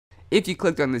If you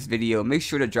clicked on this video, make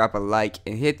sure to drop a like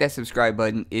and hit that subscribe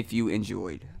button if you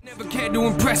enjoyed. Never cared to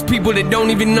impress people that don't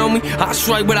even know me. I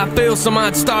strike what I feel,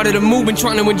 somehow started a movement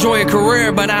trying to enjoy a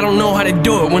career, but I don't know how to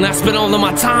do it when I spend all of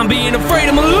my time being afraid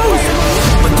I'm a loser.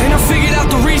 But then I figured out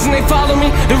the reason they follow me,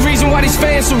 the reason why these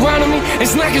fans surrounding me.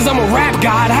 It's not cause I'm a rap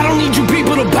god, I don't need you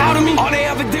people to bow to me. All they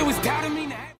ever did was doubt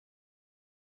me.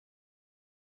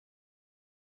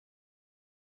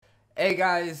 Hey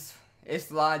guys,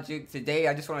 it's Logic. Today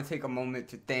I just want to take a moment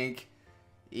to thank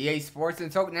EA Sports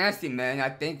and Tokenasty, man. I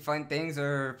think fun things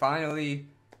are finally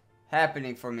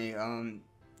happening for me.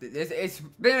 It's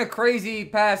been a crazy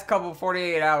past couple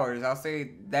 48 hours. I'll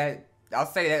say that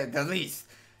the least.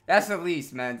 That's the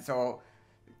least, man. So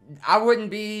I wouldn't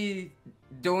be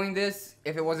doing this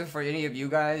if it wasn't for any of you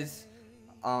guys.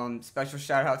 Special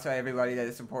shout out to everybody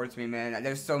that supports me, man.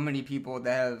 There's so many people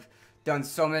that have done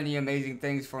so many amazing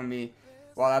things for me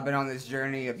while I've been on this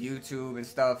journey of YouTube and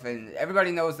stuff, and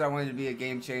everybody knows that I wanted to be a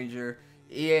game changer.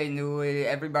 EA knew it,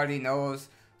 everybody knows.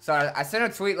 So I sent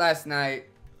a tweet last night.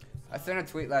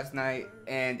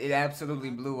 And it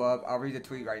absolutely blew up. I'll read the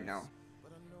tweet right now.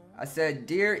 I said,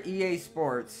 "Dear EA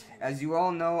Sports, as you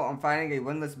all know, I'm fighting a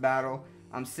winless battle.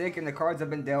 I'm sick and the cards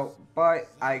have been dealt, but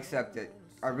I accept it.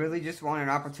 I really just want an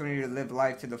opportunity to live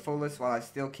life to the fullest while I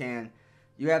still can.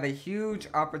 You have a huge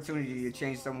opportunity to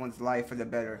change someone's life for the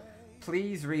better.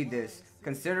 Please read this.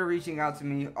 Consider reaching out to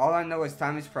me. All I know is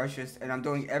time is precious, and I'm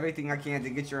doing everything I can to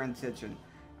get your attention.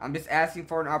 I'm just asking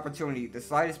for an opportunity, the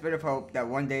slightest bit of hope that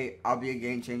one day I'll be a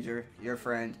game changer. Your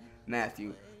friend,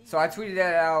 Matthew." So I tweeted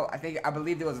that out. I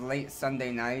believe it was late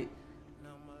Sunday night.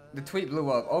 The tweet blew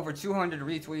up. Over 200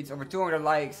 retweets, over 200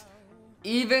 likes.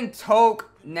 Even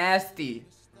Tokenasty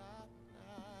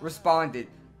responded.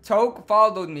 Toke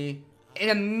followed me. And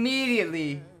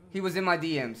immediately, he was in my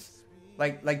DMs.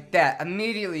 Like that.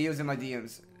 Immediately, he was in my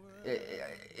DMs.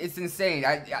 It's insane.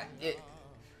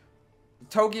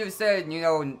 Tokyo said, you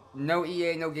know, no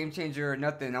EA, no game changer or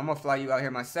nothing. I'm gonna fly you out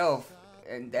here myself.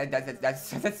 And that's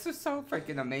just so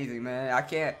freaking amazing, man. I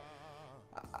can't.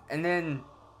 And then,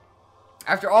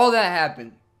 after all that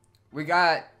happened, we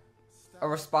got a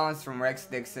response from Rex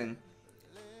Dixon.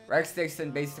 Rex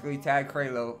Dixon basically tagged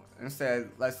Kralo and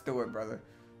said, "Let's do it, brother."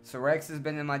 So Rex has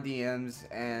been in my DMs,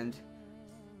 and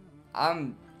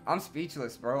I'm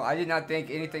speechless, bro. I did not think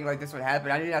anything like this would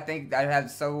happen. I did not think I'd have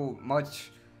so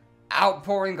much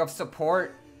outpouring of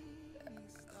support,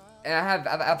 and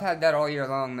I've had that all year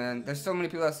long, man. There's so many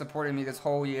people that supported me this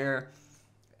whole year,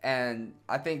 and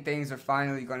I think things are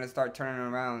finally going to start turning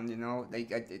around. You know,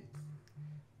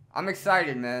 I'm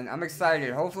excited, man. I'm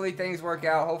excited. Hopefully things work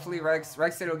out. Hopefully Rex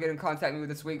said he'll get in contact with me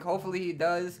this week. Hopefully he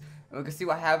does. And we can see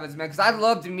what happens, man. Because I'd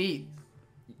love to meet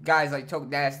guys like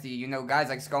Tokenasty, you know, guys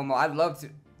like ScoMo. I'd love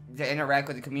to interact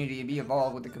with the community and be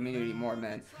involved with the community more,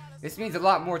 man. This means a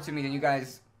lot more to me than you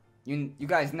guys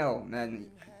know, man.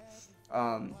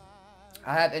 I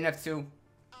have NF2,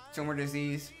 tumor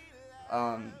disease.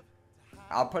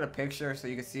 I'll put a picture so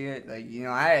you can see it. Like, you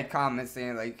know, I had comments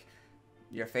saying like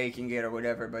you're faking it or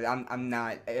whatever, but I'm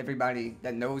not. Everybody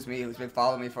that knows me, who's been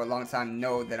following me for a long time,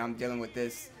 know that I'm dealing with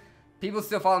this. People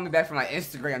still follow me back from my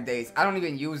Instagram days. I don't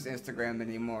even use Instagram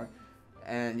anymore.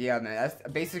 And yeah, man, that's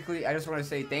basically, I just want to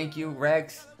say thank you,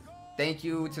 Rex. Thank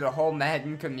you to the whole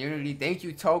Madden community. Thank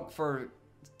you, Toke, for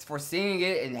seeing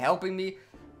it and helping me.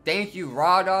 Thank you,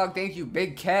 Raw Dog. Thank you,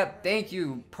 Big Cap. Thank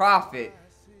you, Prophet,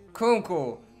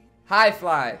 Kunkel,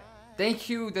 Highfly. Thank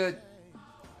you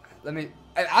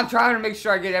I'm trying to make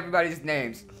sure I get everybody's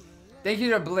names. Thank you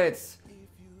to Blitz.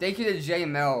 Thank you to J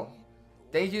Mel.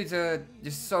 Thank you to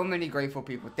just so many grateful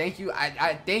people. Thank you.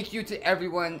 I thank you to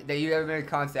everyone that you've ever been in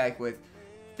contact with.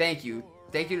 Thank you.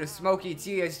 Thank you to Smokey,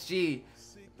 TSG.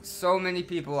 So many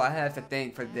people I have to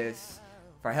thank for this,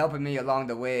 for helping me along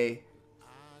the way.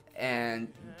 And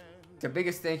the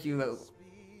biggest thank you,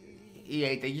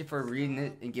 EA, thank you for reading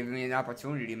it and giving me an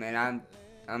opportunity, man.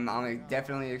 I'm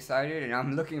definitely excited, and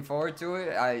I'm looking forward to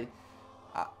it. I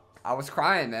was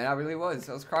crying, man. I really was.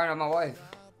 I was crying on my wife.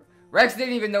 Rex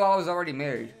didn't even know I was already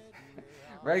married.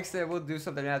 Rex said we'll do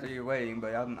something after your wedding,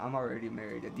 but I'm already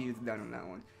married. The deed is done on that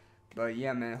one. But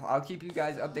yeah, man, I'll keep you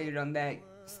guys updated on that.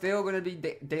 Still gonna be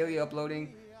daily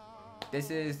uploading.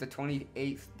 This is the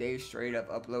 28th day straight up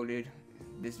uploaded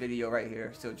this video right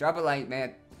here. So drop a like,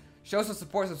 man. Show some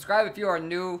support. Subscribe if you are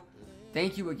new.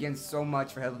 Thank you again so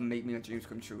much for helping make my dreams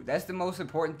come true. That's the most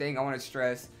important thing I want to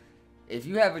stress. If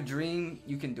you have a dream,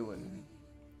 you can do it, man.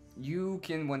 You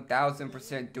can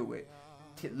 1000% do it.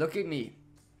 Look at me.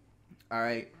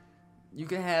 Alright? You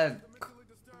can have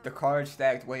the cards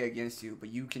stacked way against you, but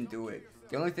you can do it.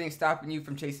 The only thing stopping you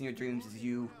from chasing your dreams is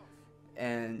you.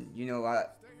 And, you know,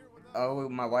 owe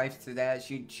my wife to that.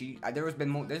 There's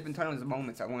been tons of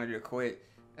moments I wanted her to quit,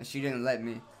 and she didn't let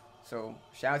me. So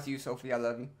shout out to you, Sophie. I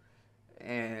love you.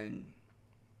 And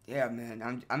yeah,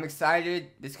 man, I'm excited.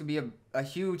 This could be a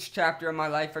huge chapter in my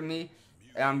life for me,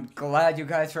 and I'm glad you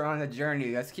guys are on the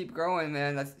journey. Let's keep growing,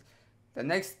 man. The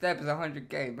next step is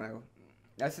 100K, bro.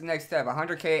 That's the next step.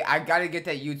 100K. I gotta get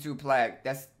that YouTube plaque.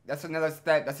 That's another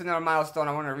step. That's another milestone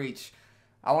I want to reach.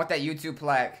 I want that YouTube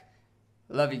plaque.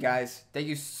 Love you guys. Thank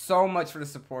you so much for the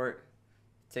support.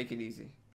 Take it easy.